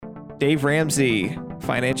Dave Ramsey,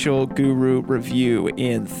 Financial Guru Review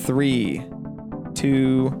in 3,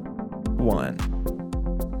 2,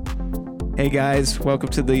 1. Hey guys, welcome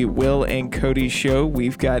to the Will and Cody Show.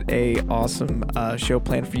 We've got a awesome show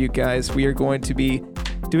planned for you guys. We are going to be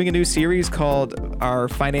doing a new series called our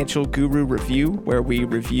Financial Guru Review, where we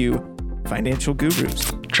review financial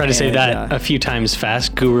gurus. Try to say that a few times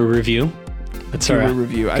fast. Guru Review. That's our Guru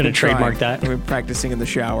Review. Going to trademark that. I've been practicing in the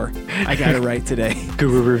shower. I got it right today.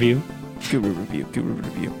 Guru Review. Guru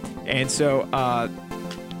Review. And so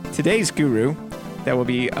today's guru that we'll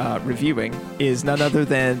be reviewing is none other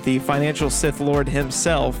than the financial Sith Lord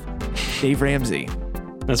himself, Dave Ramsey.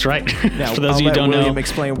 That's right. Now, for those of you who don't William know,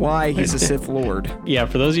 explain why he's a Sith Lord. Yeah,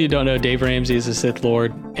 for those of you who don't know, Dave Ramsey is a Sith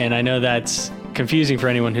Lord, and I know that's confusing for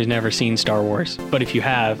anyone who's never seen Star Wars, but if you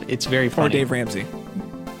have, it's very funny.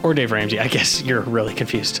 Or Dave Ramsey. I guess you're really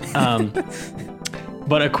confused.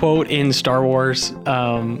 But a quote in Star Wars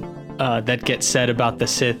that gets said about the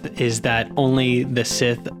Sith is that only the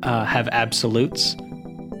Sith have absolutes.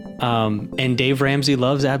 And Dave Ramsey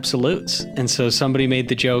loves absolutes. And so somebody made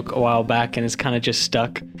the joke a while back, and it's kind of just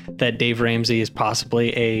stuck, that Dave Ramsey is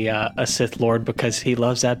possibly a Sith Lord because he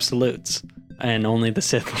loves absolutes. And only the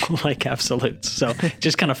Sith like absolutes. So it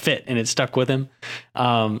just kind of fit, and it stuck with him.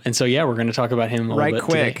 And so, yeah, we're going to talk about him a little bit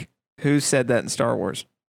quick. today. Who said that in Star Wars?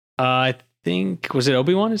 I think, was it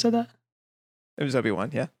Obi-Wan who said that? It was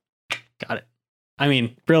Obi-Wan, yeah. Got it. I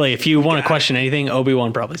mean, really, if you want to question anything,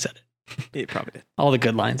 Obi-Wan probably said it. He probably did. All the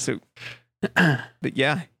good lines. So, but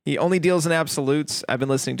yeah, he only deals in absolutes. I've been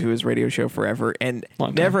listening to his radio show forever, and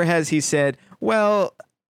never has he said, well,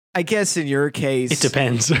 I guess in your case, it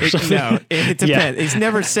depends. No, it depends. Yeah. He's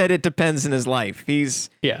never said it depends in his life. He's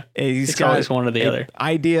it's got always one or the other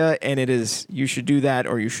idea, and it is you should do that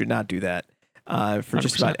or you should not do that for 100%.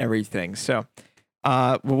 Just about everything. So,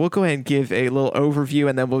 we'll go ahead and give a little overview,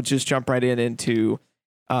 and then we'll just jump right into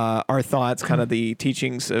our thoughts, kind of the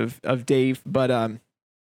teachings of Dave. But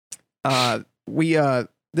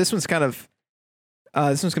this one's gonna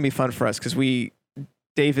be fun for us because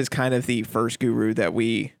Dave is kind of the first guru that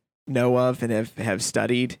we know of and have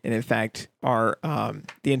studied, and in fact our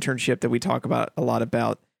the internship that we talk about a lot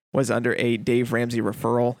about was under a Dave Ramsey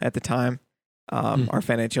referral at the time. Our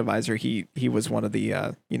financial advisor, he was one of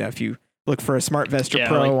the if you look for a SmartVestor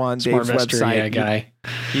Pro on Dave's website,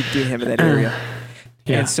 you'd get him in that area.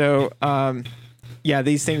 And so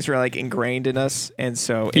these things are like ingrained in us, and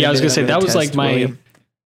so I was gonna say that was like my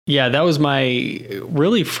that was my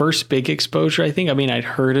really first big exposure, I think. I mean, I'd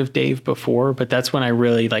heard of Dave before, but that's when I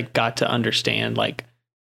really got to understand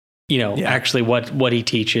actually what he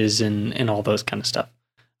teaches and all those kind of stuff.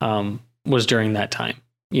 Was during that time.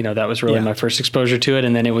 That was really my first exposure to it,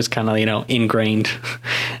 and then it was kind of ingrained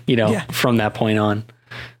from that point on.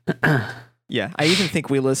 Yeah, I even think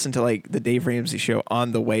we listened to the Dave Ramsey show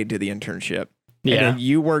on the way to the internship. Yeah, and then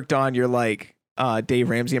you worked on your Dave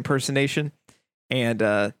Ramsey impersonation. And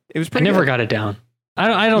it was pretty. I never good. got it down.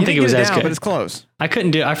 I don't think it was as good, but it's close. I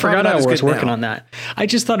couldn't do. I forgot I was working on that. I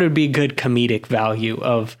just thought it would be a good comedic value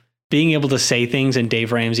of being able to say things in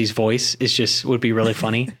Dave Ramsey's voice would be really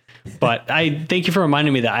funny. But I thank you for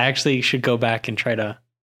reminding me that I actually should go back and try to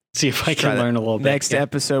see if I can learn a little bit. Next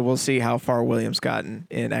episode, we'll see how far William's gotten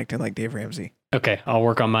in acting like Dave Ramsey. Okay, I'll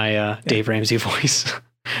work on my Dave Ramsey voice.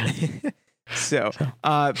 So,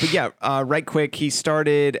 right quick, he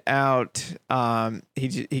started out,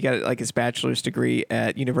 he got his bachelor's degree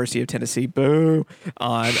at University of Tennessee,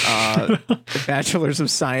 on Bachelor's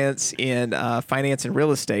of Science in Finance and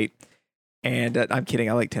Real Estate. And I'm kidding,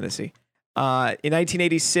 I like Tennessee. In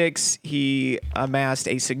 1986, he amassed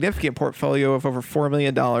a significant portfolio of over $4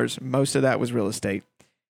 million. Most of that was real estate.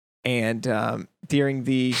 And during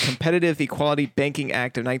the Competitive Equality Banking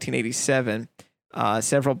Act of 1987,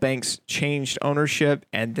 several banks changed ownership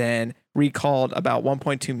and then recalled about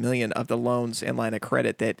 1.2 million of the loans and line of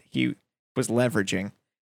credit that he was leveraging.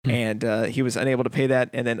 And he was unable to pay that,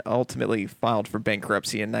 and then ultimately filed for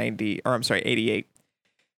bankruptcy in 88.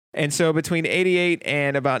 And so between 88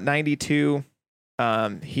 and about 92,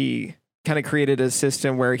 he kind of created a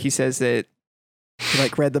system where he says that he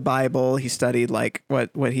read the Bible, he studied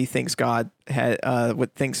what he thinks God had,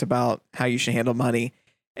 what thinks about how you should handle money.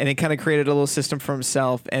 And he kind of created a little system for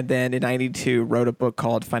himself. And then in 92, wrote a book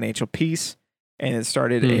called Financial Peace. And it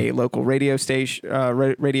started a local radio station,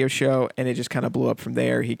 radio show. And it just kind of blew up from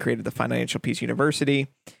there. He created the Financial Peace University.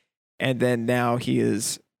 And then now he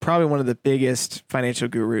is probably one of the biggest financial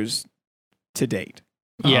gurus to date.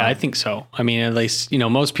 Yeah, I think so. I mean, at least,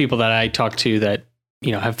 most people that I talk to that,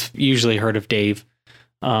 have usually heard of Dave,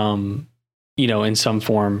 in some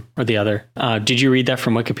form or the other. Did you read that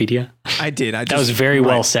from Wikipedia? I did. That was very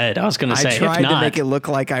well said. I was going to say, I tried if not, to make it look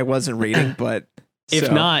like I wasn't reading, but if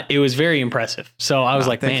so. not, it was very impressive. So I was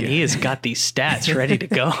like, man, you. he has got these stats ready to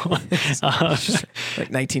go. Like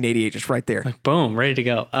 1988, just right there. Like, boom, ready to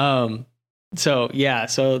go. So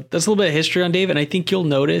that's a little bit of history on Dave. And I think you'll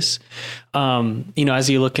notice, as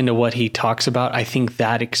you look into what he talks about, I think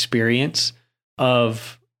that experience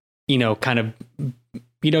of, kind of,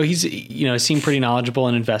 he's, seemed pretty knowledgeable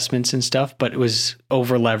in investments and stuff, but it was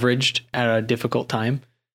over leveraged at a difficult time.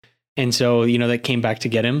 And so, that came back to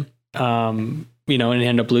get him, and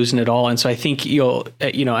end up losing it all. And so I think you'll,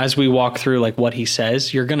 as we walk through like what he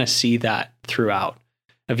says, you're going to see that throughout.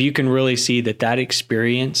 If you can really see that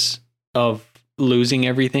experience of losing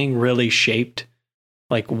everything really shaped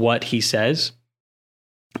like what he says.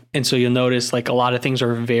 And so you'll notice like a lot of things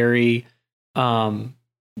are very,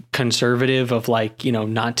 conservative of like,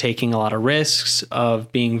 not taking a lot of risks,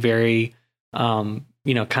 of being very, kind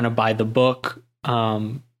of by the book,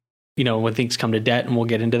 when things come to debt, and we'll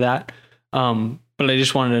get into that. But I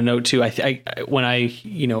just wanted to note too, when I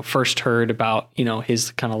first heard about,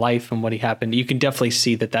 his kind of life and what he happened, you can definitely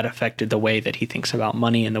see that affected the way that he thinks about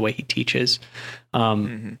money and the way he teaches.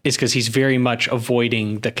 Is because he's very much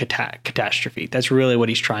avoiding the catastrophe. That's really what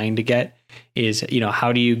he's trying to get is,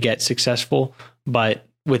 how do you get successful, but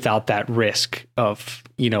without that risk of,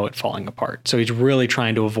 it falling apart. So he's really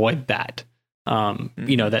trying to avoid that.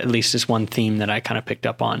 That at least is one theme that I kind of picked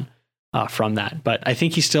up on from that. But I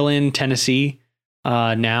think he's still in Tennessee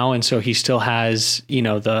now. And so he still has,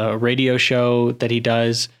 the radio show that he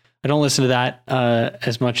does. I don't listen to that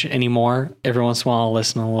as much anymore. Every once in a while I'll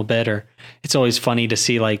listen a little bit, or it's always funny to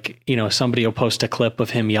see like, somebody will post a clip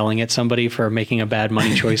of him yelling at somebody for making a bad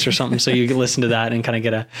money choice or something. So you can listen to that and kind of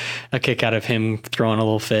get a kick out of him throwing a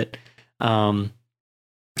little fit. And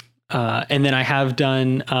then I have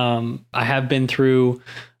been through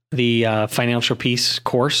the Financial Peace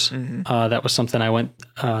course. That was something I went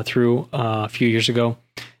through a few years ago.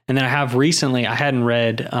 And then I hadn't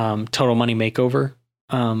read Total Money Makeover.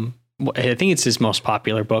 I think it's his most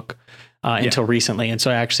popular book until recently. And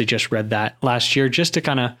so I actually just read that last year just to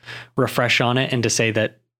kind of refresh on it and to say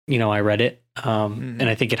that, I read it. And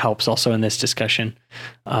I think it helps also in this discussion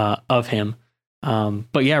of him.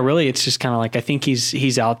 But yeah, really, it's just kind of like, I think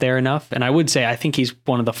he's out there enough. And I would say, I think he's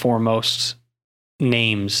one of the foremost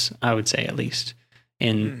names, I would say, at least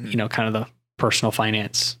in, kind of the personal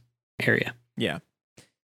finance area. Yeah.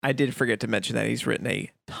 I did forget to mention that he's written a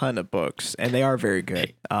ton of books, and they are very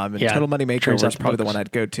good. And Total Money Makeover is probably the one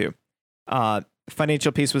I'd go to.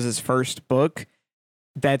 Financial Peace was his first book.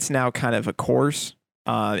 That's now kind of a course.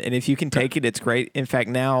 And if you can take it, it's great. In fact,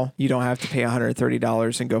 now you don't have to pay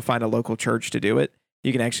 $130 and go find a local church to do it.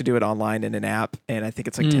 You can actually do it online in an app, and I think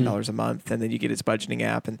it's like $10 a month, and then you get his budgeting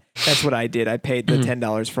app. And that's what I did. I paid the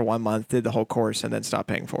 $10 for 1 month, did the whole course, and then stopped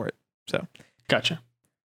paying for it. So, gotcha.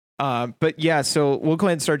 But yeah, so we'll go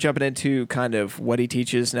ahead and start jumping into kind of what he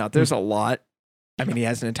teaches. Now, there's a lot. I mean, he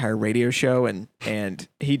has an entire radio show, and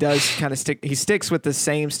he does kind of sticks with the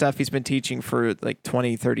same stuff he's been teaching for like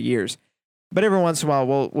 20, 30 years. But every once in a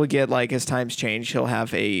while, we'll get like, as times change, he'll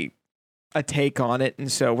have a take on it. And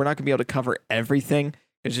so we're not gonna be able to cover everything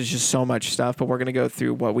because there's just so much stuff, but we're gonna go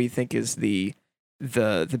through what we think is the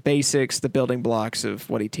basics, the building blocks of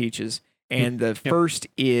what he teaches. And the first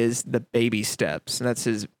is the baby steps. And that's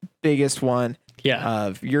his biggest one. Yeah.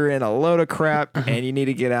 Of you're in a load of crap and you need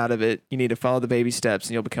to get out of it. You need to follow the baby steps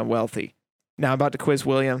and you'll become wealthy. Now I'm about to quiz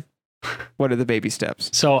William. What are the baby steps?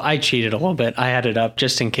 So I cheated a little bit. I had it up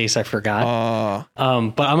just in case I forgot. But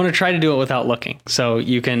I'm going to try to do it without looking. So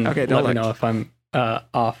you can let me know if I'm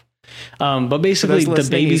off. But basically the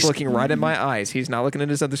baby, he's looking right at my eyes. He's not looking at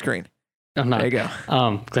his other screen. I'm not. There you go.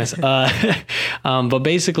 But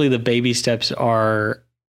basically the baby steps are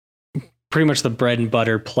pretty much the bread and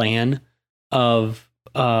butter plan of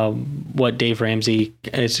what Dave Ramsey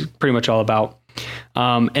is pretty much all about.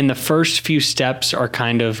 And the first few steps are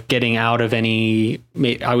kind of getting out of any,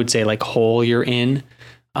 I would say, like hole you're in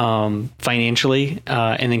financially,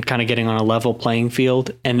 and then kind of getting on a level playing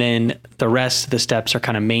field. And then the rest of the steps are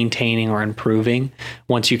kind of maintaining or improving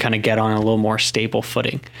once you kind of get on a little more stable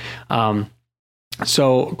footing.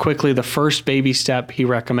 So quickly, the first baby step he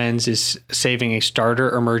recommends is saving a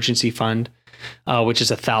starter emergency fund, which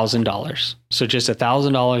is $1,000. So just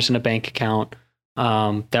 $1,000 in a bank account.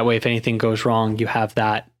 That way, if anything goes wrong, you have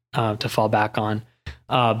that to fall back on.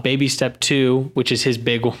 Baby step 2, which is his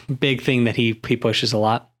big thing that he pushes a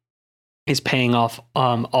lot, is paying off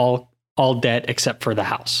all debt except for the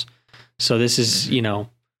house. So this is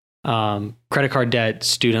credit card debt,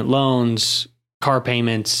 student loans, car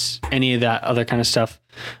payments, any of that other kind of stuff.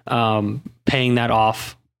 Paying that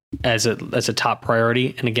off as a top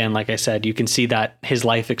priority. And again, like I said, you can see that his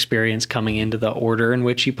life experience coming into the order in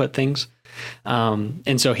which he put things.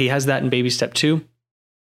 And so he has that in baby step 2.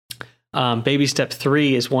 Baby step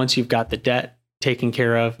 3 is once you've got the debt taken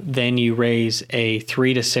care of, then you raise a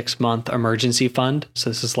 3 to 6 month emergency fund. So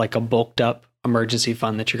this is like a bulked up emergency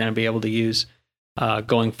fund that you're going to be able to use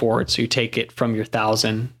going forward. So you take it from your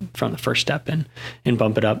 1,000 from the first step and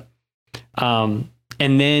bump it up.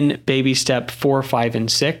 And then baby step 4, 5,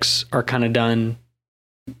 and 6 are kind of done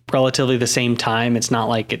relatively the same time. It's not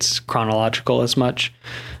like it's chronological as much.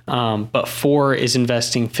 But 4 is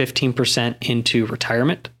investing 15% into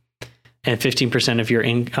retirement and 15% of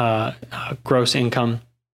your gross income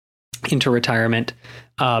into retirement.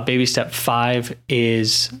 Baby step 5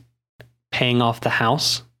 is paying off the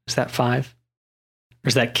house. Is that 5? Or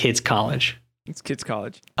is that kids' college? It's kids'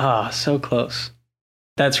 college. So close.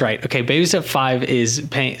 That's right. Okay. Baby step 5 is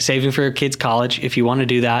saving for your kids' college. If you want to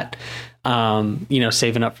do that,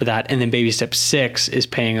 saving up for that. And then baby step 6 is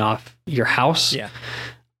paying off your house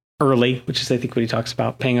early, which is, I think, what he talks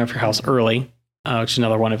about, paying off your house early, which is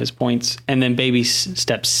another one of his points. And then baby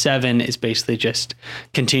step 7 is basically just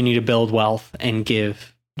continue to build wealth and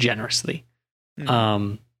give generously.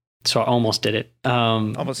 So I almost did it.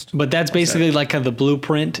 But that's basically like the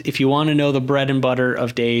blueprint. If you want to know the bread and butter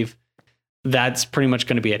of Dave, that's pretty much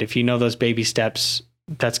going to be it. If you know those baby steps,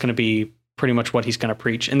 that's going to be pretty much what he's going to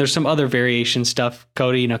preach. And there's some other variation stuff,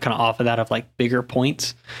 Cody, kind of off of that, of like bigger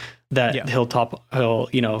points that he'll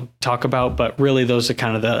talk about, but really those are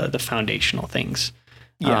kind of the foundational things.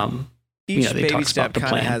 Each baby step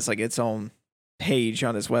kind of has like its own page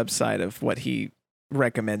on his website of what he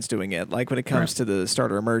recommends doing it. Like when it comes to the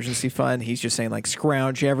starter emergency fund, he's just saying like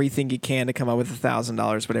scrounge everything you can to come up with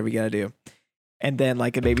 $1,000, whatever you got to do. And then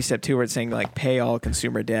like a baby step 2 where it's saying like pay all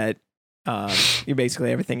consumer debt. You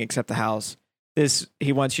basically everything except the house.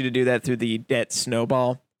 He wants you to do that through the debt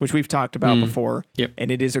snowball, which we've talked about before. Yep. And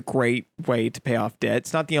it is a great way to pay off debt.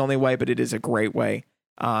 It's not the only way, but it is a great way.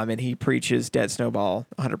 And he preaches debt snowball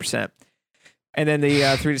 100%. And then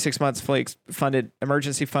the 3 to 6 months fully funded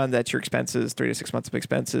emergency fund, that's your expenses, 3 to 6 months of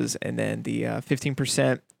expenses. And then the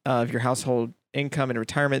 15% of your household income in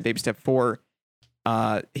retirement, baby step 4.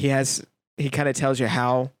 He kind of tells you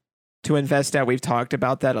how to invest that. We've talked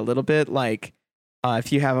about that a little bit. Like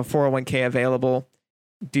if you have a 401k available,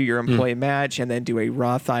 do your employee match and then do a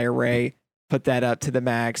Roth IRA, put that up to the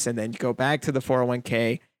max, and then go back to the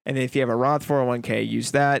 401k. And then if you have a Roth 401k,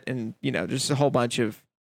 use that. And, just a whole bunch of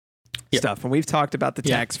stuff. And we've talked about the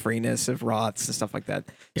tax freeness of Roths and stuff like that.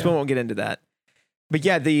 So we won't get into that. But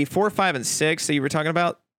the 4, 5, and 6 that you were talking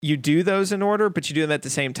about, you do those in order, but you do them at the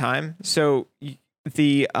same time. So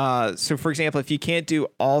so for example, if you can't do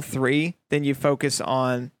all 3, then you focus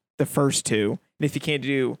on the first 2. And if you can't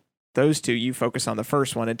do those 2, you focus on the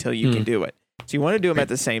first one until you can do it. So you want to do them at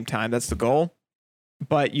the same time. That's the goal.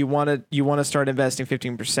 But you want to start investing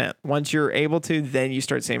 15%. Once you're able to, then you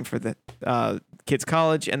start saving for the kids'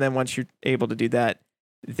 college. And then once you're able to do that,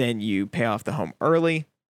 then you pay off the home early.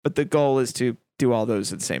 But the goal is to do all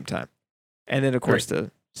those at the same time. And then, of course,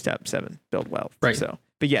 the step 7, build wealth. Right. So,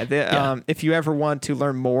 but if you ever want to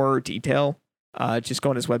learn more detail, just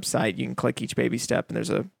go on his website. You can click each baby step, and there's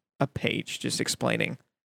a page just explaining,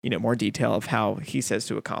 more detail of how he says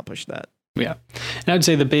to accomplish that. Yeah. And I would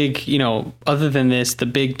say the big, other than this, the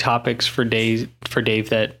big topics for Dave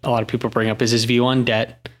that a lot of people bring up is his view on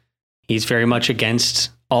debt. He's very much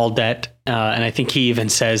against all debt. And I think he even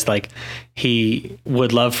says like he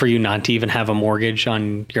would love for you not to even have a mortgage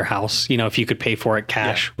on your house, if you could pay for it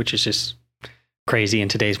cash, which is just crazy in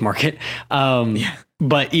today's market.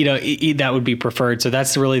 But, that would be preferred. So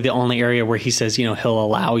that's really the only area where he says, he'll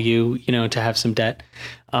allow you, to have some debt.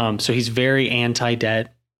 So he's very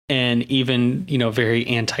anti-debt and even, very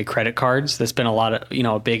anti-credit cards. That's been a lot of,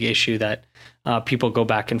 a big issue that people go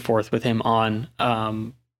back and forth with him on,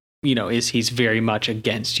 is he's very much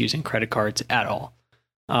against using credit cards at all.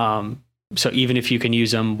 So even if you can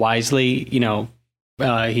use them wisely,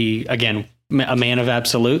 he, again, a man of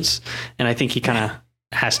absolutes. And I think he kind of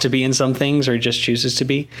has to be in some things or just chooses to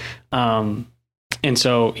be. And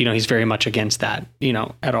so, he's very much against that,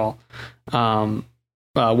 at all.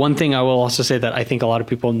 One thing I will also say that I think a lot of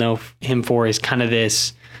people know him for is kind of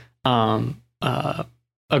this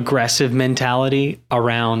aggressive mentality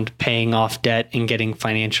around paying off debt and getting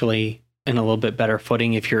financially in a little bit better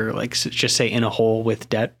footing if you're like, just say in a hole with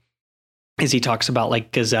debt, as he talks about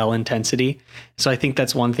like gazelle intensity. So I think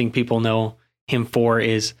that's one thing people know him for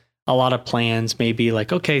is a lot of plans may be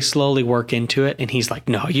like, okay, slowly work into it. And he's like,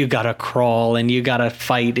 no, you got to crawl and you got to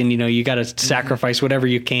fight and, you got to sacrifice whatever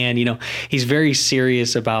you can. He's very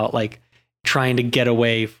serious about like trying to get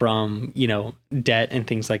away from, debt and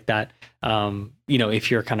things like that.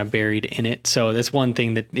 If you're kind of buried in it. So that's one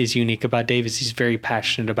thing that is unique about Dave is he's very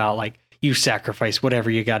passionate about like you sacrifice whatever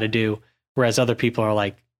you got to do. Whereas other people are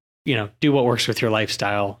like, do what works with your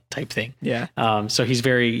lifestyle type thing. Yeah. So he's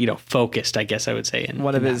very, focused, I guess I would say.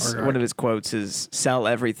 One of his quotes is sell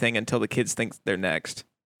everything until the kids think they're next.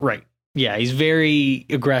 Right. Yeah. He's very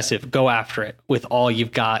aggressive. Go after it with all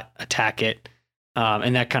you've got, attack it.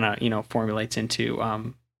 And that kind of, formulates into,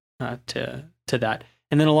 to that.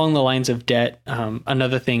 And then along the lines of debt,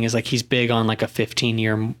 another thing is like he's big on like a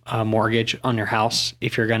 15-year mortgage on your house.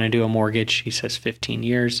 If you're going to do a mortgage, he says 15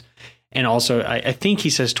 years. And also, I think he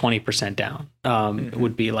says 20% down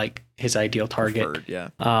would be like his ideal target. Preferred, yeah.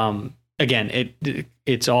 Again,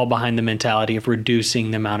 it's all behind the mentality of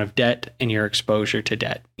reducing the amount of debt and your exposure to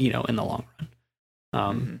debt, in the long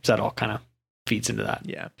run. So that all kind of feeds into that.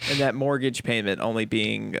 Yeah. And that mortgage payment only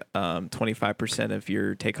being 25% of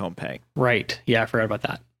your take-home pay. Right. Yeah, I forgot about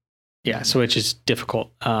that. Yeah, so it's just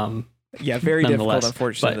difficult. Yeah, very difficult,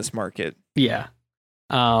 unfortunately, in this market. Yeah.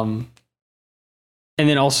 And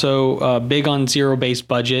then also big on zero-based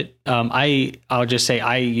budget. I'll just say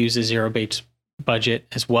I use a zero-based budget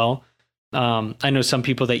as well. I know some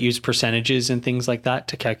people that use percentages and things like that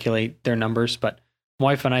to calculate their numbers, but my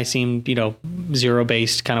wife and I seem,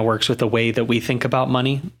 zero-based kind of works with the way that we think about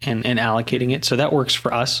money and allocating it. So that works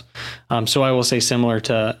for us. So I will say similar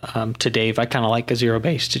to Dave, I kind of like a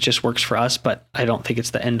zero-based. It just works for us, but I don't think it's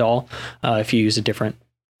the end all if you use a different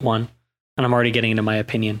one. And I'm already getting into my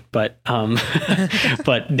opinion, but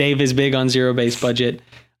but Dave is big on zero-based budget.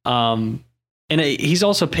 And he's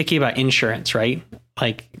also picky about insurance, right?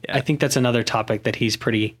 Like, yeah. I think that's another topic that he's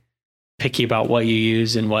pretty picky about what you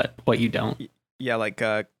use and what you don't. Yeah, like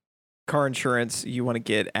car insurance, you want to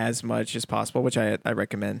get as much as possible, which I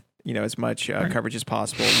recommend, as much coverage as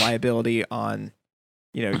possible. Liability on,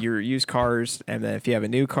 your used cars. And then if you have a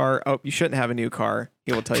new car, you shouldn't have a new car.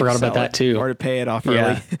 He will tell you to sell about that too. Or to pay it off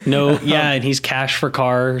early. And he's cash for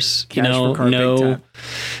cars. No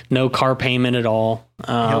car payment at all.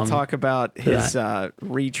 He'll talk about his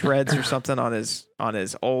retreads or something on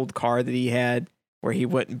his old car that he had, where he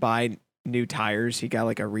wouldn't buy new tires. He got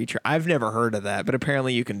like a retread. I've never heard of that, but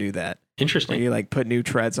apparently you can do that. Interesting. Where you like put new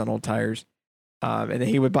treads on old tires. And then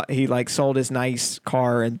he sold his nice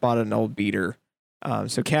car and bought an old beater.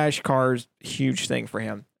 So cash cars, huge thing for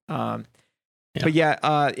him. But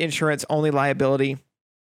insurance, only liability.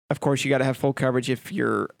 Of course, you got to have full coverage if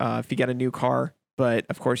you got a new car. But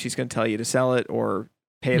of course, he's going to tell you to sell it or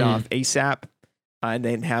pay it off ASAP, and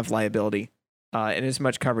then have liability and as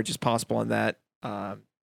much coverage as possible on that.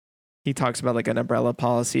 He talks about like an umbrella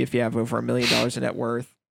policy if you have over $1 million in net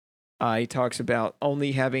worth. He talks about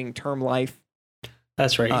only having term life.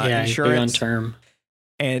 That's right. Yeah, insurance on term.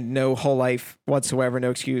 And no whole life whatsoever,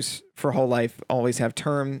 no excuse for whole life. Always have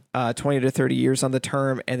term, 20 to 30 years on the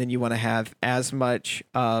term, and then you want to have as much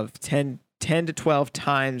of 10 to 12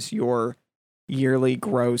 times your yearly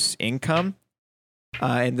gross income.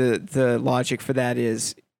 And the logic for that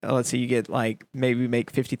is, let's say you get maybe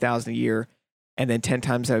make $50,000 a year, and then 10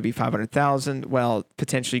 times that would be $500,000. Well,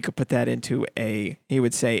 potentially you could put that into he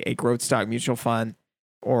would say a growth stock mutual fund,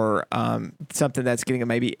 or something that's getting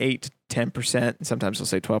maybe 8 to 10%, sometimes they'll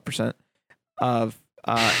say 12% of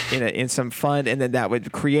in some fund, and then that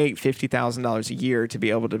would create $50,000 a year to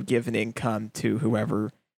be able to give an income to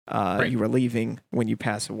whoever you were leaving when you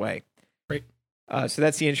pass away. Right. So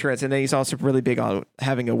that's the insurance, and then he's also really big on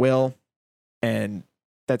having a will, and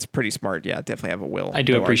that's pretty smart. Yeah, definitely have a will. I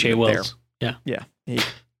do appreciate wills. There. Yeah.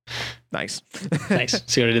 Nice. Nice.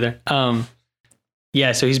 See what I did there?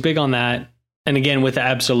 Yeah. So he's big on that. And again, with the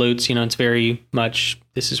absolutes, it's very much,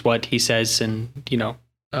 this is what he says, and,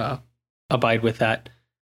 abide with that.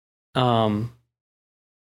 There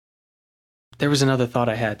was another thought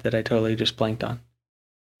I had that I totally just blanked on.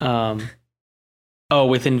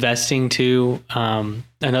 With investing too.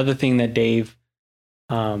 Another thing that Dave,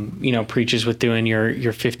 preaches with doing your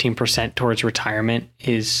 15% towards retirement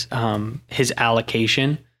is his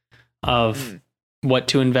allocation of what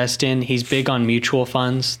to invest in. He's big on mutual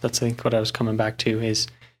funds. That's, I think, what I was coming back to. He's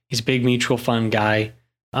a big mutual fund guy.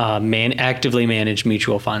 Actively managed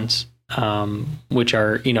mutual funds, which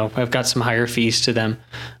are, have got some higher fees to them.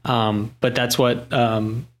 But that's what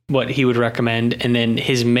he would recommend. And then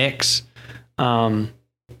his mix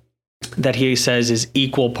that he says is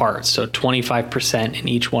equal parts. So 25% in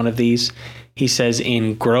each one of these. He says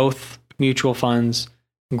in growth mutual funds,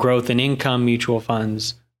 growth and income mutual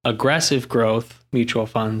funds, aggressive growth mutual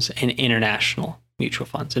funds, and international mutual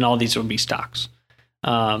funds. And all these would be stocks.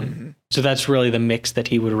 So that's really the mix that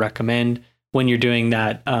he would recommend when you're doing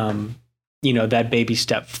that that baby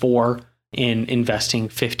step 4 in investing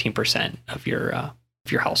 15% of your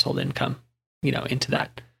household income, into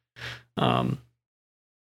that.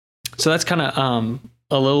 So that's kind of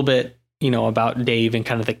a little bit, about Dave and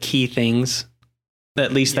kind of the key things.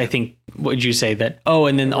 At least I think, would you say that? Oh,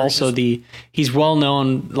 and then also he's well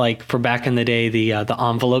known, like, for back in the day, the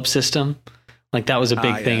envelope system. Like, that was a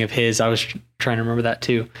big thing of his. I was trying to remember that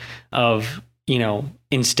too, of,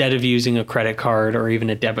 instead of using a credit card or even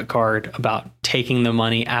a debit card, about taking the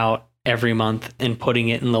money out every month and putting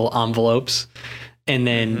it in little envelopes and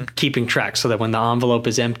then keeping track so that when the envelope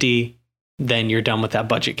is empty, then you're done with that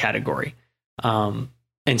budget category.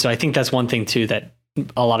 And so I think that's one thing too that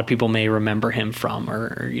a lot of people may remember him from,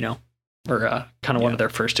 or kind of one of their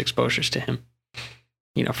first exposures to him,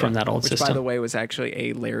 from that old system. Which, by the way, was actually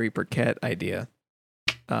a Larry Burkett idea.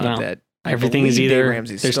 That everything is either,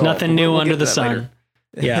 there's nothing new under the sun. Later.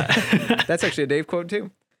 Yeah. That's actually a Dave quote too.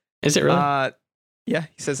 Is it really? Yeah,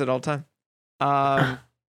 he says it all the time.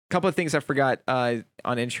 Couple of things I forgot on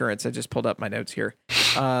insurance. I just pulled up my notes here.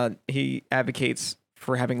 He advocates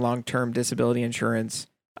for having long-term disability insurance,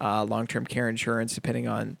 long-term care insurance, depending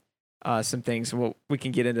on some things. We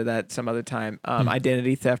can get into that some other time.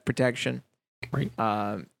 Identity theft protection. Right.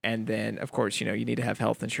 And then, of course, you need to have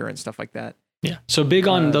health insurance, stuff like that. Yeah. So big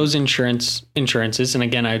on those insurances. And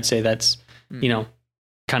again, I would say that's,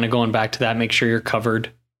 kind of going back to that, make sure you're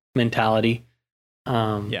covered mentality.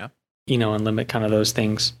 And limit kind of those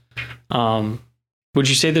things. Would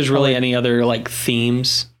you say there's really any other like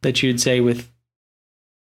themes that you'd say with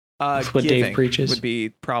what Dave preaches? Would be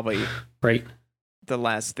probably right. The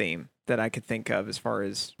last theme that I could think of as far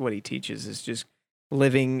as what he teaches is just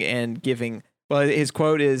living and giving. Well, his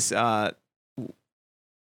quote is,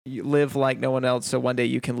 you live like no one else, so one day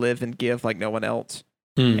you can live and give like no one else.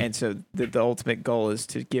 And so the ultimate goal is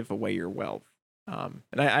to give away your wealth. And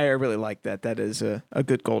I really like that. That is a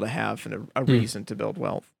good goal to have and a reason to build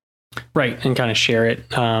wealth. Right. And kind of share it,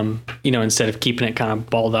 instead of keeping it kind of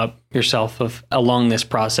balled up yourself along this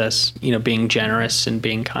process, being generous and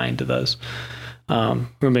being kind to those who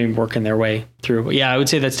have been working their way through. But yeah, I would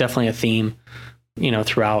say that's definitely a theme,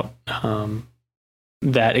 throughout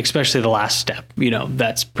that, especially the last step,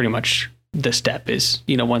 that's pretty much the step is,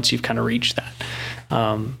 once you've kind of reached that.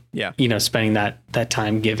 Spending that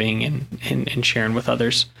time giving and sharing with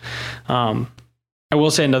others. I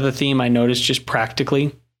will say another theme I noticed just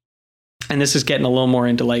practically, and this is getting a little more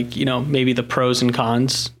into like, maybe the pros and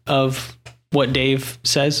cons of what Dave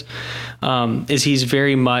says, is he's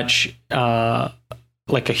very much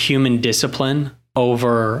like a human discipline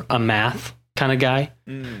over a math kind of guy.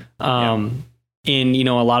 In,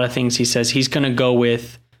 a lot of things he says he's going to go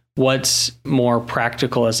with what's more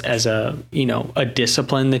practical as a, a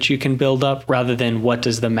discipline that you can build up rather than what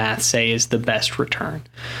does the math say is the best return.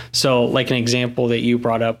 So like an example that you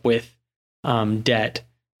brought up with debt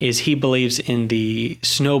is he believes in the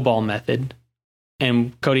snowball method.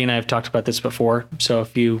 And Cody and I have talked about this before. So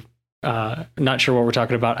if you not sure what we're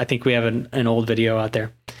talking about, I think we have an old video out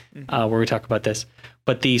there where we talk about this,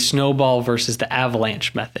 but the snowball versus the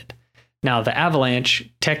avalanche method. Now, the avalanche,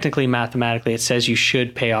 technically, mathematically, it says you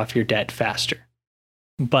should pay off your debt faster.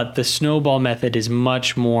 But the snowball method is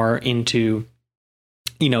much more into,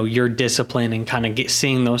 your discipline and kind of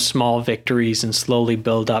seeing those small victories and slowly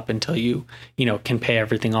build up until you, can pay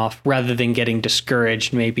everything off rather than getting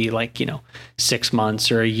discouraged maybe like, 6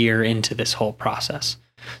 months or a year into this whole process.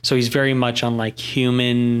 So he's very much on like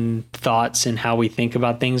human thoughts and how we think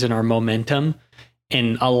about things and our momentum,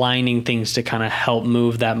 and aligning things to kind of help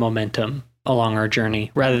move that momentum along our journey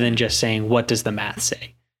rather than just saying, what does the math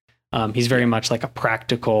say? He's very much like a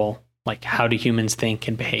practical, like how do humans think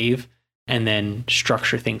and behave, and then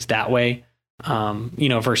structure things that way,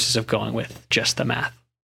 versus of going with just the math.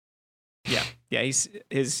 Yeah. Yeah.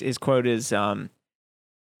 His quote is,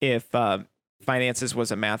 if finances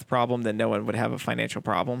was a math problem, then no one would have a financial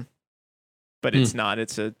problem, but it's not,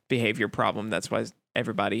 it's a behavior problem. That's why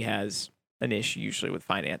everybody has an issue usually with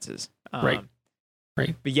finances. Right.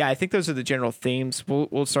 But yeah, I think those are the general themes.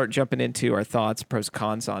 We'll start jumping into our thoughts, pros,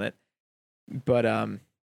 cons on it. But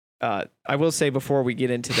I will say before we get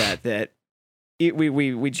into that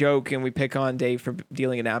we joke and we pick on Dave for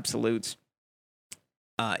dealing in absolutes.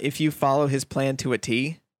 If you follow his plan to a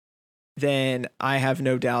T, then I have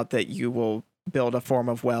no doubt that you will build a form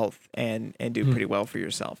of wealth and do pretty well for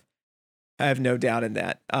yourself. I have no doubt in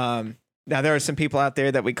that. Now, there are some people out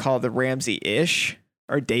there that we call the Ramsey-ish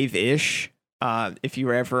or Dave-ish. If you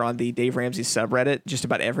were ever on the Dave Ramsey subreddit, just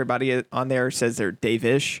about everybody on there says they're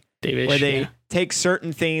Dave-ish. Dave-ish, where they take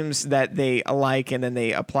certain themes that they like and then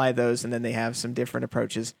they apply those and then they have some different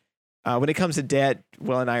approaches. when it comes to debt,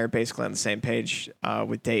 Will and I are basically on the same page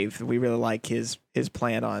with Dave. We really like his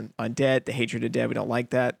plan on debt, the hatred of debt. We don't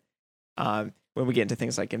like that. When we get into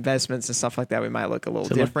things like investments and stuff like that, we might look a little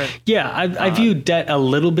different. Yeah, I view debt a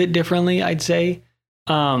little bit differently, I'd say.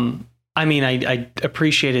 I mean, I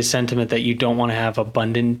appreciate his sentiment that you don't want to have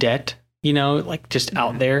abundant debt, like just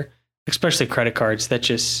out there, especially credit cards. That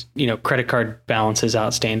just, credit card balance is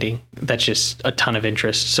outstanding. That's just a ton of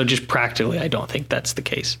interest. So just practically, I don't think that's the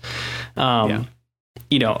case. I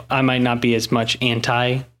might not be as much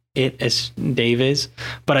anti it as Dave is,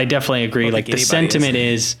 but I definitely agree. Like the sentiment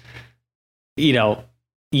is,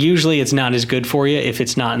 usually it's not as good for you if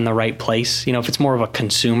it's not in the right place. If it's more of a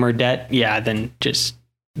consumer debt, then just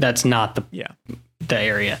that's not the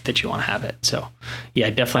area that you want to have it. So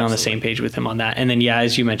definitely Absolutely. On the same page with him on that. And then,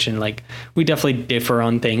 as you mentioned, like we definitely differ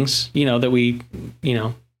on things, that we,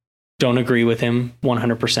 don't agree with him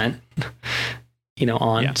 100%,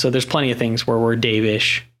 on. Yeah. So there's plenty of things where we're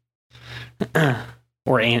Dave-ish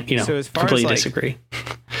or, so as far completely as, disagree.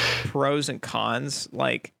 Pros and cons,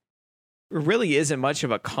 like really isn't much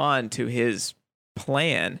of a con to his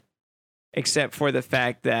plan, except for the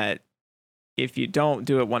fact that if you don't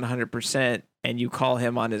do it 100% and you call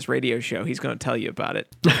him on his radio show, he's going to tell you about it.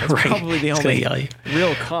 That's right. Probably the only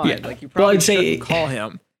real con. Yeah. Like you probably shouldn't call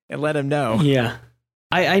him and let him know. Yeah.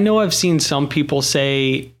 I know I've seen some people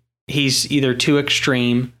say he's either too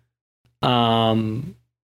extreme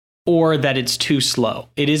or that it's too slow.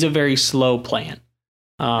 It is a very slow plan.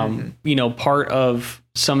 Part of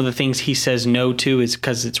some of the things he says no to is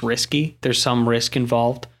because it's risky. There's some risk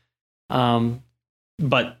involved.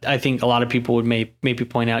 But I think a lot of people would maybe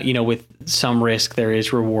point out, with some risk, there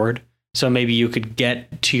is reward. So maybe you could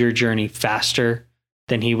get to your journey faster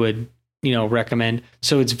than he would, recommend.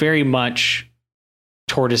 So it's very much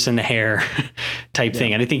tortoise and the hare type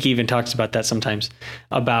thing. And I think he even talks about that sometimes,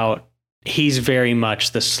 about he's very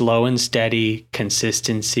much the slow and steady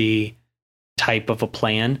consistency type of a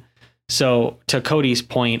plan. So to Cody's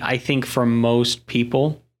point, I think for most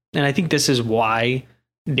people, and I think this is why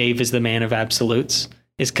Dave is the man of absolutes,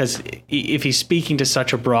 is because if he's speaking to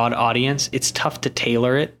such a broad audience, it's tough to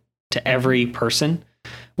tailor it to every person,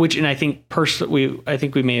 and I think I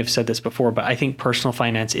think we may have said this before, but I think personal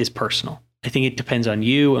finance is personal. I think it depends on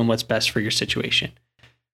you and what's best for your situation.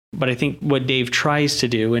 But I think what Dave tries to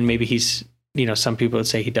do, and maybe he's, some people would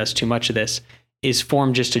say he does too much of this, is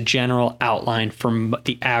form just a general outline for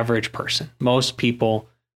the average person. Most people,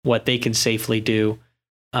 what they can safely do.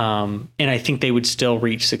 And I think they would still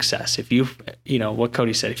reach success. If what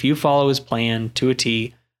Cody said, if you follow his plan to a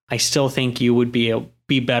T, I still think you would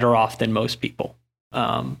be better off than most people.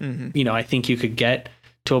 I think you could get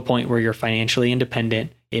to a point where you're financially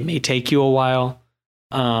independent. It may take you a while.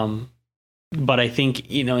 But I think,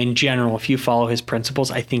 in general, if you follow his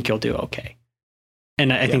principles, I think you'll do okay.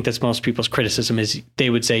 And I think that's most people's criticism is they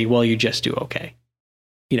would say, well, you just do okay,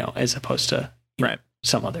 as opposed to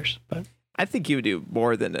some others. But I think you would do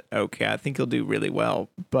more than okay. I think you'll do really well,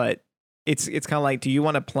 but it's kind of like, do you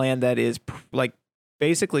want a plan that is like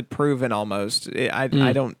basically proven almost? I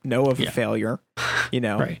don't know of a failure,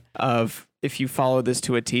 of if you follow this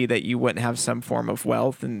to a T that you wouldn't have some form of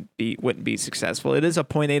wealth and wouldn't be successful. It is a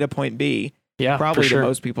point A to point B. Yeah, probably to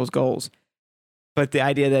most people's goals. But the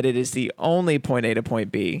idea that it is the only point A to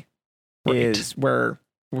point B is where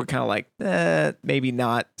we're kind of like, maybe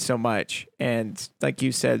not so much. And like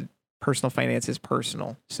you said, personal finance is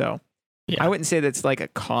personal. So I wouldn't say that's like a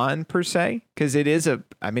con per se, because it's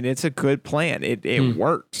a good plan. It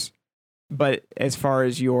works. But as far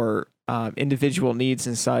as your individual needs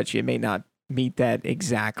and such, it may not meet that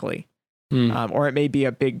exactly. Or it may be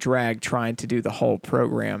a big drag trying to do the whole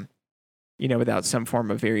program, without some form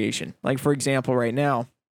of variation. Like, for example, right now,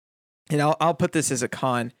 and I'll put this as a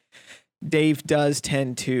con, Dave does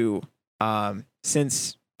tend to,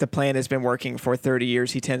 since the plan has been working for 30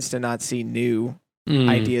 years, he tends to not see new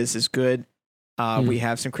ideas as good. We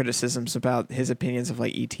have some criticisms about his opinions of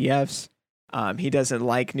like ETFs. He doesn't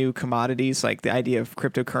like new commodities. Like the idea of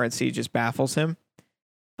cryptocurrency just baffles him.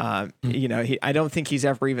 I don't think he's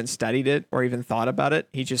ever even studied it or even thought about it.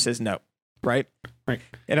 He just says no. Right.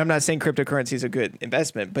 And I'm not saying cryptocurrency is a good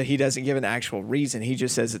investment, but he doesn't give an actual reason. He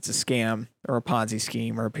just says it's a scam or a Ponzi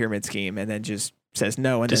scheme or a pyramid scheme, and then just says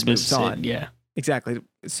no and then moves on. Yeah, exactly.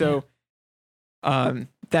 So,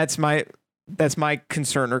 that's my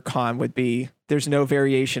concern or con would be there's no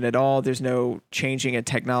variation at all. There's no changing in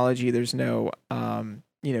technology. There's no,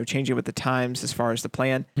 changing with the times as far as the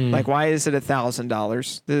plan. Like, why is it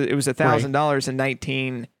 $1,000? It was $1,000 in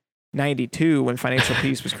 1992 when financial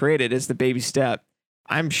peace was created as the baby step.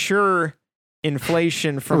 I'm sure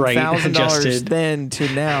inflation from Right, $1,000 adjusted. then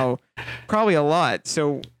to now, probably a lot.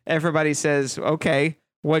 So everybody says, okay,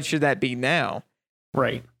 what should that be now?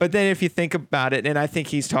 Right. But then if you think about it, and I think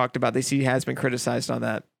he's talked about this, he has been criticized on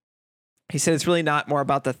that. He said it's really not more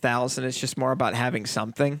about the 1,000, it's just more about having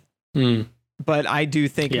something. Mm. But I do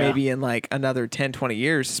think Yeah. maybe in like another 10, 20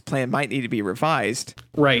 years, this plan might need to be revised.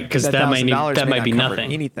 Right. Because that might $1,000 be not cover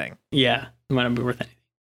nothing. anything. Yeah. It might not be worth anything.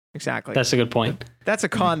 Exactly. That's a good point. That's a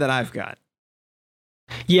con that I've got.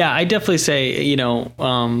 Yeah, I definitely say,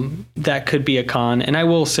 that could be a con. And I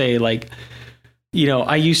will say, like,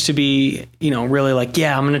 I used to be, really like,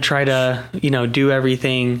 yeah, I'm going to try to, do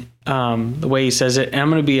everything the way he says it. And I'm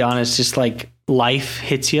going to be honest, just like life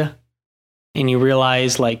hits you and you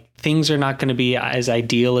realize like things are not going to be as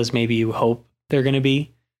ideal as maybe you hope they're going to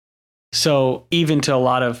be. So even to a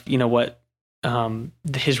lot of, what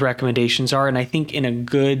his recommendations are. And I think in a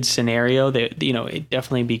good scenario that, it'd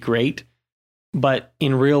definitely be great. But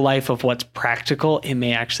in real life of what's practical, it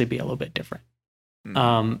may actually be a little bit different.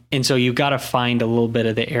 And so you've got to find a little bit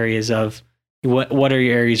of the areas of what are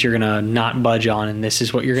your areas you're going to not budge on. And this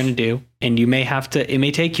is what you're going to do. And you may have to, it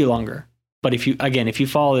may take you longer. But if you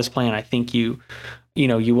follow this plan, I think you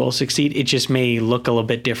will succeed. It just may look a little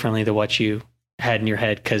bit differently than what you had in your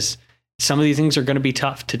head. Because some of these things are going to be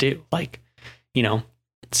tough to do. Like,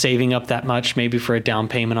 saving up that much maybe for a down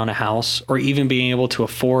payment on a house, or even being able to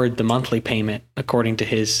afford the monthly payment according to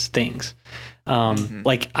his things.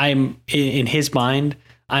 Like I'm in his mind,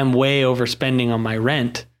 I'm way overspending on my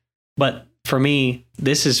rent, but for me,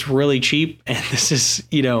 this is really cheap and this is,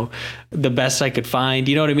 the best I could find,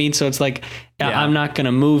 you know what I mean? So it's like, I'm not going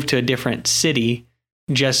to move to a different city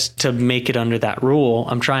just to make it under that rule.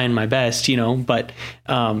 I'm trying my best, but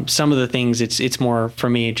some of the things it's more for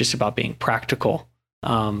me just about being practical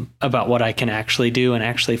about what I can actually do and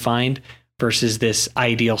actually find versus this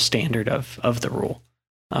ideal standard of the rule.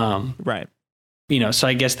 Right. So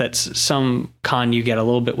I guess that's some con you get a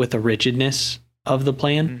little bit with the rigidness of the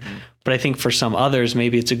plan. But I think for some others,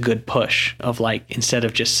 maybe it's a good push of like, instead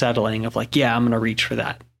of just settling of like, I'm going to reach for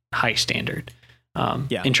that high standard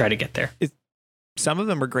and try to get there. Some of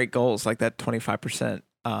them are great goals, like that 25%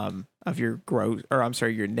 of your gross, or I'm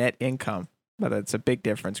sorry, your net income, but it's a big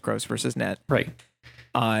difference, gross versus net. Right.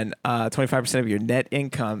 On 25% of your net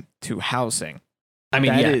income to housing. I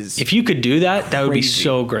mean, if you could do that, that would be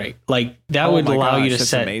so great. Like that would allow you to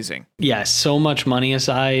set amazing. So much money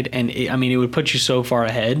aside. And it would put you so far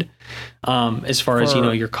ahead as far as,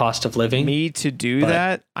 your cost of living. Me to do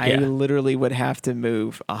that, I literally would have to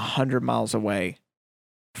move 100 miles away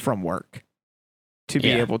from work to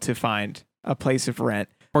be able to find a place of rent.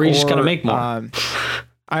 Or you just got to make more.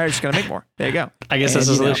 I just got to make more. There you go. I guess that's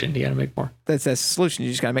the solution. You got to make more. That's the solution.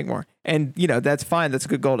 You just got to make more. And, that's fine. That's a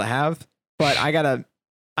good goal to have. But I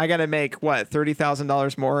gotta make what,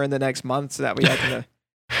 $30,000 more in the next month so that way I can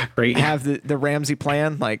have the Ramsey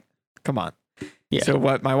plan. Like, come on. Yeah. So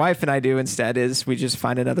what my wife and I do instead is we just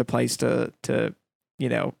find another place to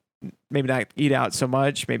maybe not eat out so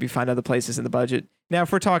much, maybe find other places in the budget. Now,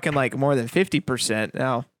 if we're talking like more than 50%,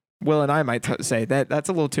 now Will and I might say that's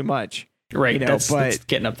a little too much. Right. That's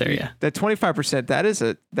getting up there. Yeah. That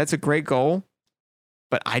 25%, that's a great goal,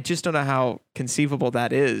 but I just don't know how conceivable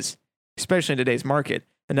that is, especially in today's market.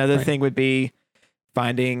 Another thing would be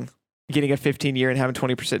getting a 15-year and having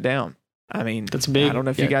 20% down. I mean, that's big. I don't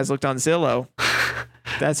know if you guys looked on Zillow.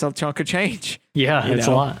 That's a chunk of change. Yeah, it's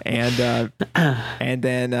a lot. And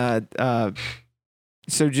then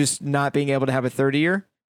so just not being able to have a 30-year.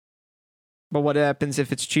 But what happens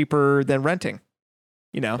if it's cheaper than renting?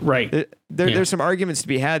 Right. There's some arguments to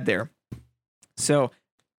be had there. So,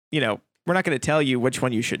 we're not going to tell you which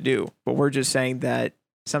one you should do, but we're just saying that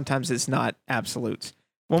sometimes it's not absolutes.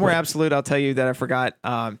 One more absolute I'll tell you that I forgot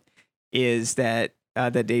is that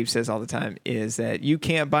Dave says all the time is that you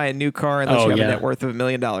can't buy a new car unless you have a net worth of $1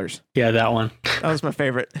 million. Yeah, that one. That was my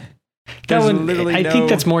favorite. That one, I think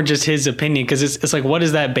that's more just his opinion because it's like, what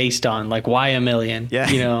is that based on? Like, why $1 million? Yeah.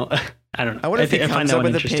 I don't know. I wonder if he comes up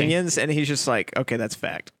with opinions and he's just like, okay, that's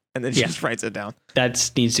fact. And then he just writes it down.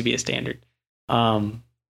 That needs to be a standard. The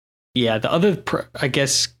other, I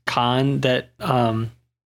guess, con that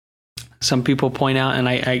some people point out, and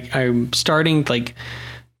I'm starting like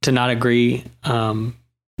to not agree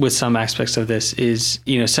with some aspects of this is,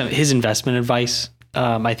 his investment advice.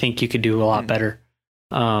 I think you could do a lot better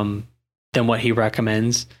than what he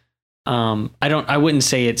recommends. I wouldn't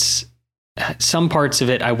say it's some parts of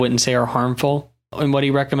it I wouldn't say are harmful in what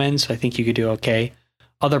he recommends. So I think you could do okay.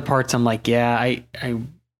 Other parts I'm like, I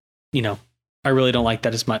really don't like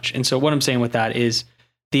that as much. And so what I'm saying with that is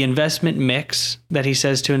The investment mix that he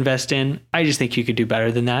says to invest in, I just think you could do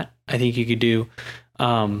better than that. I think you could do,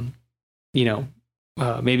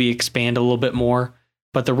 maybe expand a little bit more.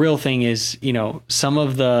 But the real thing is, some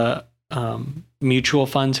of the mutual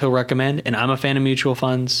funds he'll recommend, and I'm a fan of mutual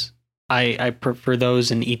funds. I prefer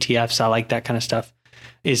those and ETFs. I like that kind of stuff.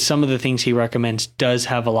 Is some of the things he recommends does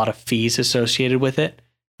have a lot of fees associated with it.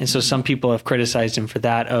 And so some people have criticized him for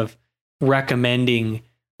that, of recommending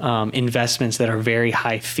investments that are very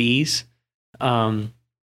high fees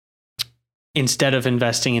instead of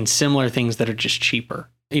investing in similar things that are just cheaper.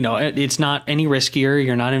 It's not any riskier.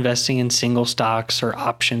 You're not investing in single stocks or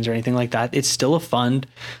options or anything like that. It's still a fund,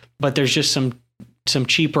 but there's just some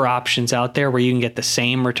cheaper options out there where you can get the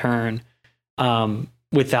same return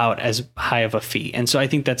without as high of a fee. And so I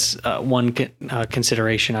think that's one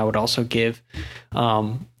consideration I would also give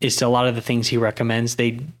is to a lot of the things he recommends.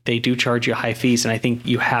 They do charge you high fees, and I think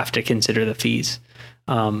you have to consider the fees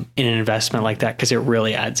in an investment like that because it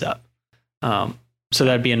really adds up. So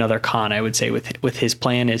that'd be another con I would say with his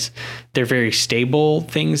plan is they're very stable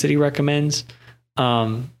things that he recommends.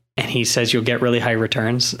 And he says you'll get really high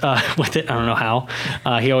returns with it. I don't know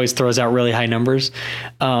how. He always throws out really high numbers.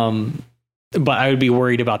 But I would be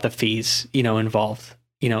worried about the fees, involved,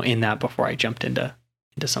 in that before I jumped into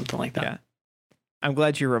something like that. Yeah. I'm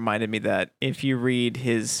glad you reminded me that if you read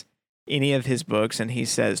any of his books and he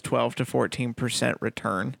says 12 to 14%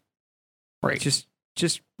 return, right? Just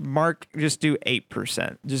do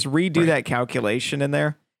 8%. Just redo that calculation in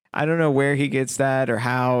there. I don't know where he gets that or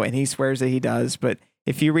how, and he swears that he does. But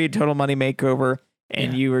if you read Total Money Makeover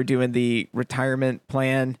and you are doing the retirement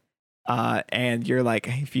plan, and you're like,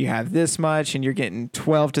 if you have this much and you're getting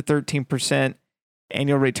 12 to 13%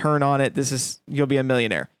 annual return on it, you'll be a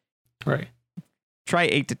millionaire. Right. Try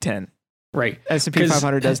 8 to 10. Right. S&P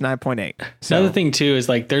 500 does 9.8. So. Another thing too is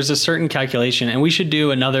like there's a certain calculation, and we should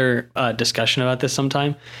do another discussion about this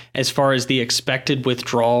sometime, as far as the expected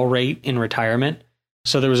withdrawal rate in retirement.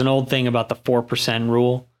 So there was an old thing about the 4%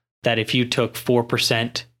 rule, that if you took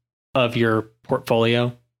 4% of your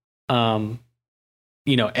portfolio,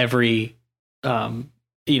 every,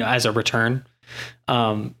 as a return,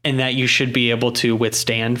 and that you should be able to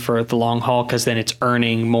withstand for the long haul, because then it's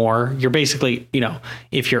earning more. You're basically,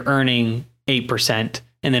 if you're earning 8%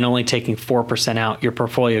 and then only taking 4% out, your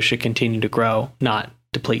portfolio should continue to grow, not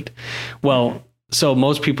deplete. Well, so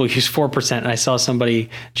most people use 4%. And I saw somebody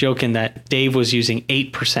joking that Dave was using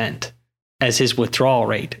 8% as his withdrawal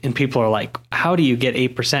rate. And people are like, how do you get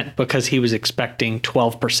 8%? Because he was expecting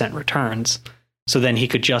 12% returns. So then he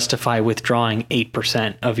could justify withdrawing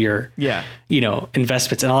 8% of your,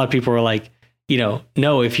 investments. And a lot of people were like,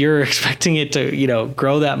 no, if you're expecting it to,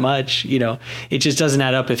 grow that much, it just doesn't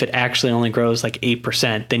add up. If it actually only grows like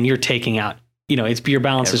 8%, then you're taking out, it's your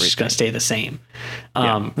balance is just going to stay the same,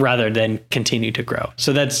 rather than continue to grow.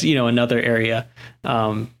 So that's, another area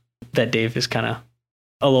that Dave is kind of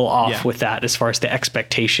a little off with that, as far as the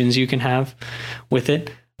expectations you can have with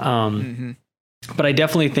it. But I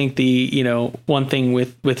definitely think one thing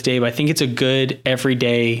with Dave, I think it's a good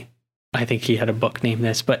everyday, I think he had a book named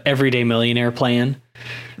this, but Everyday Millionaire Plan.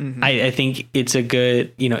 I think it's a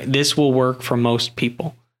good, this will work for most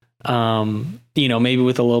people. Maybe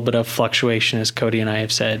with a little bit of fluctuation, as Cody and I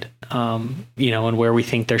have said, and where we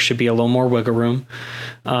think there should be a little more wiggle room.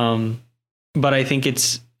 But I think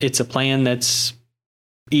it's a plan that's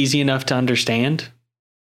easy enough to understand.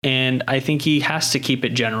 And I think he has to keep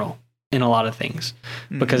it general in a lot of things,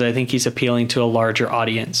 because I think he's appealing to a larger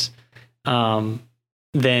audience.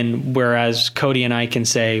 Then whereas Cody and I can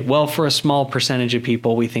say, well, for a small percentage of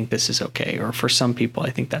people, we think this is okay. Or for some people, I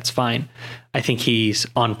think that's fine. I think he's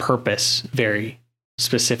on purpose very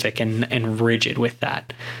specific and rigid with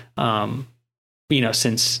that.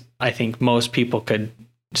 Since I think most people could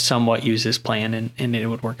somewhat use this plan and it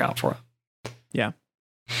would work out for them. Yeah,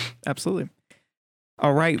 absolutely.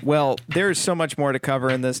 All right. Well, there's so much more to cover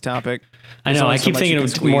in this topic. I know. I keep thinking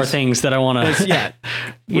of more things that I want to,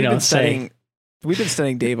 say. We've been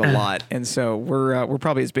studying Dave a lot, and so we're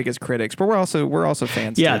probably as big as critics, but we're also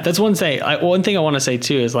fans. Yeah, too. that's one thing. One thing I want to say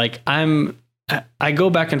too is like I go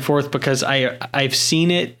back and forth because I've seen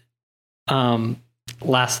it.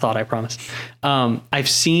 Last thought, I promise. I've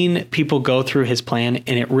seen people go through his plan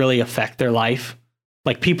and it really affect their life.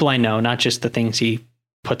 Like people I know, not just the things he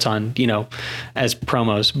puts on, as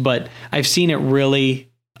promos, but I've seen it really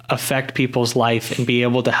affect people's life and be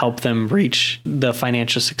able to help them reach the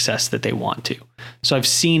financial success that they want to. So I've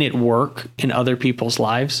seen it work in other people's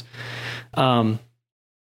lives. And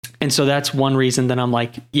so that's one reason that I'm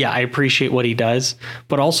like, yeah, I appreciate what he does.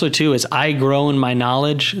 But also too, as I grow in my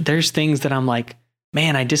knowledge, there's things that I'm like,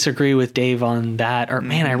 man, I disagree with Dave on that, or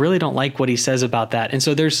man, I really don't like what he says about that. And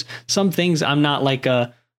so there's some things I'm not like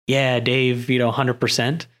yeah, Dave,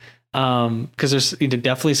 100%. Because there's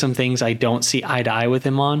definitely some things I don't see eye to eye with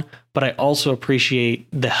him on, but I also appreciate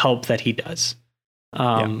the help that he does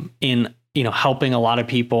in helping a lot of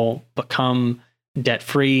people become debt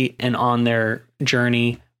free and on their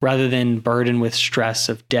journey, rather than burdened with stress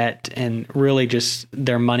of debt and really just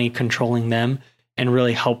their money controlling them, and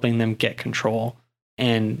really helping them get control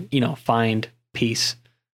and find peace,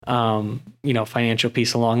 financial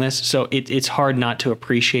peace along this. So it's hard not to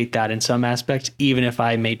appreciate that in some aspects, even if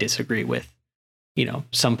I may disagree with,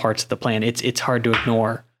 some parts of the plan. It's hard to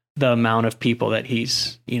ignore the amount of people that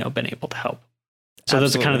he's, been able to help. So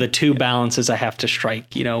those are kind of the two balances I have to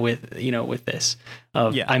strike, with this.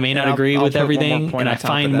 I may not agree with everything, and I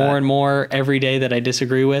find more and more every day that I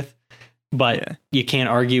disagree with, but you can't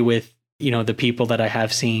argue with, the people that I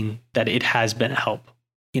have seen that it has been a help,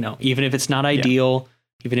 even if it's not ideal,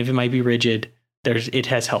 even if it might be rigid, it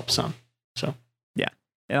has helped some. So, yeah.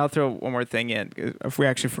 And I'll throw one more thing in. If we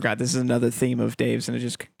actually forgot, this is another theme of Dave's, and it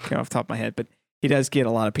just came off the top of my head, but he does get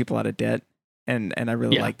a lot of people out of debt. And I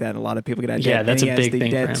really like that. A lot of people get out of debt. Yeah, that's and a big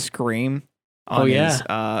thing. Dead Scream on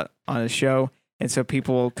his show. And so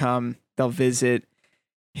people will come, they'll visit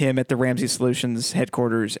him at the Ramsey Solutions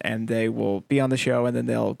headquarters, and they will be on the show, and then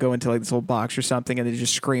they'll go into like this little box or something, and they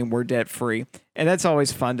just scream, "We're debt free." And that's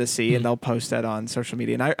always fun to see, and they'll post that on social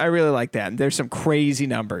media. And I really like that. And there's some crazy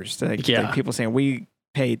numbers. Like people saying, we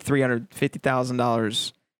paid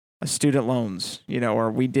 $350,000 of student loans, or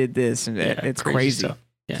we did this, and it's crazy. So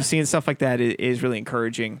seeing stuff like that is really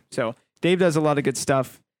encouraging. So Dave does a lot of good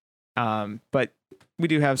stuff, but we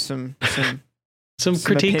do have some critiques.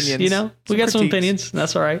 Opinions, we got some opinions.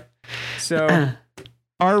 That's all right. So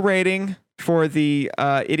our rating for the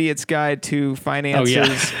Idiot's Guide to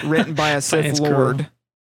Finances, written by a Sith Lord,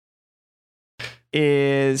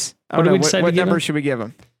 is what number should we give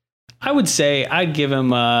him? I would say I'd give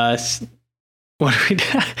him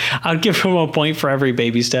I'd give him a point for every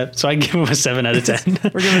baby step. So I'd give him a 7 out of 10.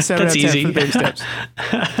 We're giving a 7 out of 10 easy. for the baby steps.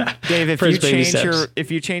 Dave,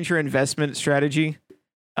 if you change your investment strategy,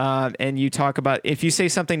 and you talk about, if you say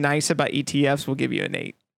something nice about ETFs, we'll give you an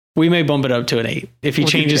 8. We may bump it up to an 8. If he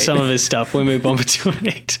changes some of his stuff, we may bump it to an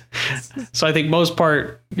 8. So I think most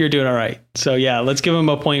part, you're doing all right. So yeah, let's give him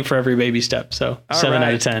a point for every baby step. So 7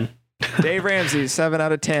 out of 10. Dave Ramsey, 7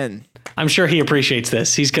 out of 10. I'm sure he appreciates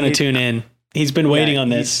this. He's going to tune in. He's been waiting on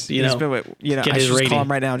this, he's been I should just call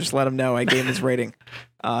him right now. Just let him know I gave him his rating.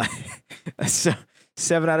 So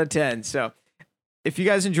 7 out of 10. So if you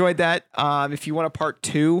guys enjoyed that, if you want a part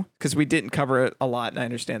 2, because we didn't cover it a lot, and I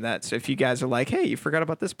understand that. So if you guys are like, hey, you forgot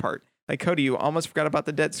about this part, like Cody, you almost forgot about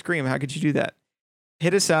the Dead Scream. How could you do that?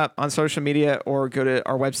 Hit us up on social media or go to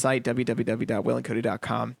our website,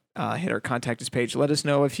 www.willandcody.com. Hit our contact us page. Let us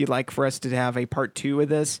know if you'd like for us to have a part 2 of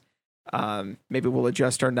this. Maybe we'll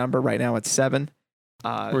adjust our number. Right now it's 7.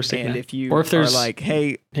 And if you are like,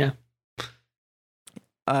 hey,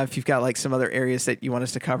 if you've got like some other areas that you want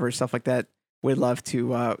us to cover, stuff like that, we'd love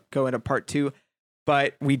to go into part 2.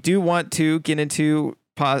 But we do want to get into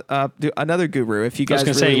do another guru. If you guys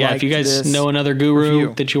if you guys know another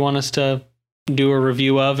guru that you want us to do a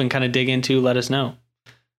review of and kind of dig into, let us know.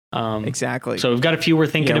 Exactly. So we've got a few we're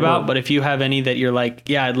thinking about, but if you have any that you're like,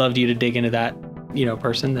 yeah, I'd love you to dig into that,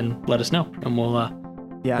 person, then let us know, and we'll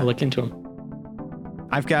look into them.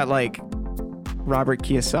 I've got like Robert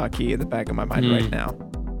Kiyosaki in the back of my mind right now,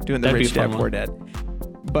 doing the Rich Dad Poor Dad.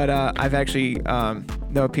 But I've actually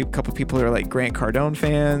know a couple people who are like Grant Cardone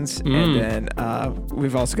fans, and then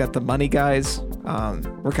we've also got the Money Guys.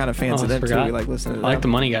 We're kind of fans of them too. We like listening to them. I like the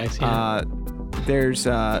Money Guys. Yeah. There's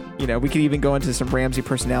we could even go into some Ramsey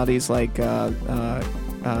personalities like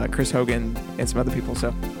Chris Hogan and some other people.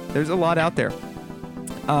 So there's a lot out there.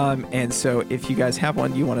 And so if you guys have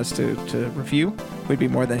one you want us to review, we'd be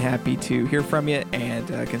more than happy to hear from you and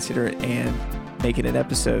consider it and make it an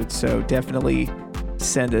episode. So definitely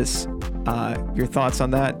send us your thoughts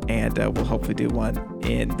on that, and we'll hopefully do one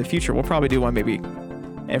in the future. We'll probably do one maybe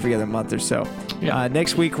every other month or so. Yeah.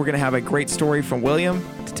 Next week, we're going to have a great story from William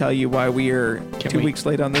to tell you why we are 2 weeks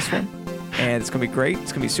late on this one. And it's going to be great.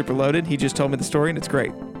 It's going to be super loaded. He just told me the story, and it's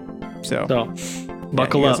great. So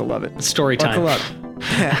buckle up. I love it. Story time. Buckle up.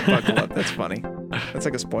 Buckle up. That's funny. That's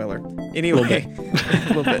like a spoiler. Anyway,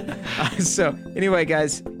 a little bit. So anyway,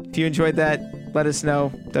 guys, if you enjoyed that, let us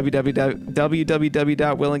know.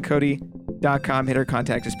 www.willandcody.com. Hit our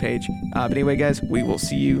contact us page. But anyway, guys, we will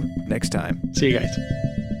see you next time. See you guys.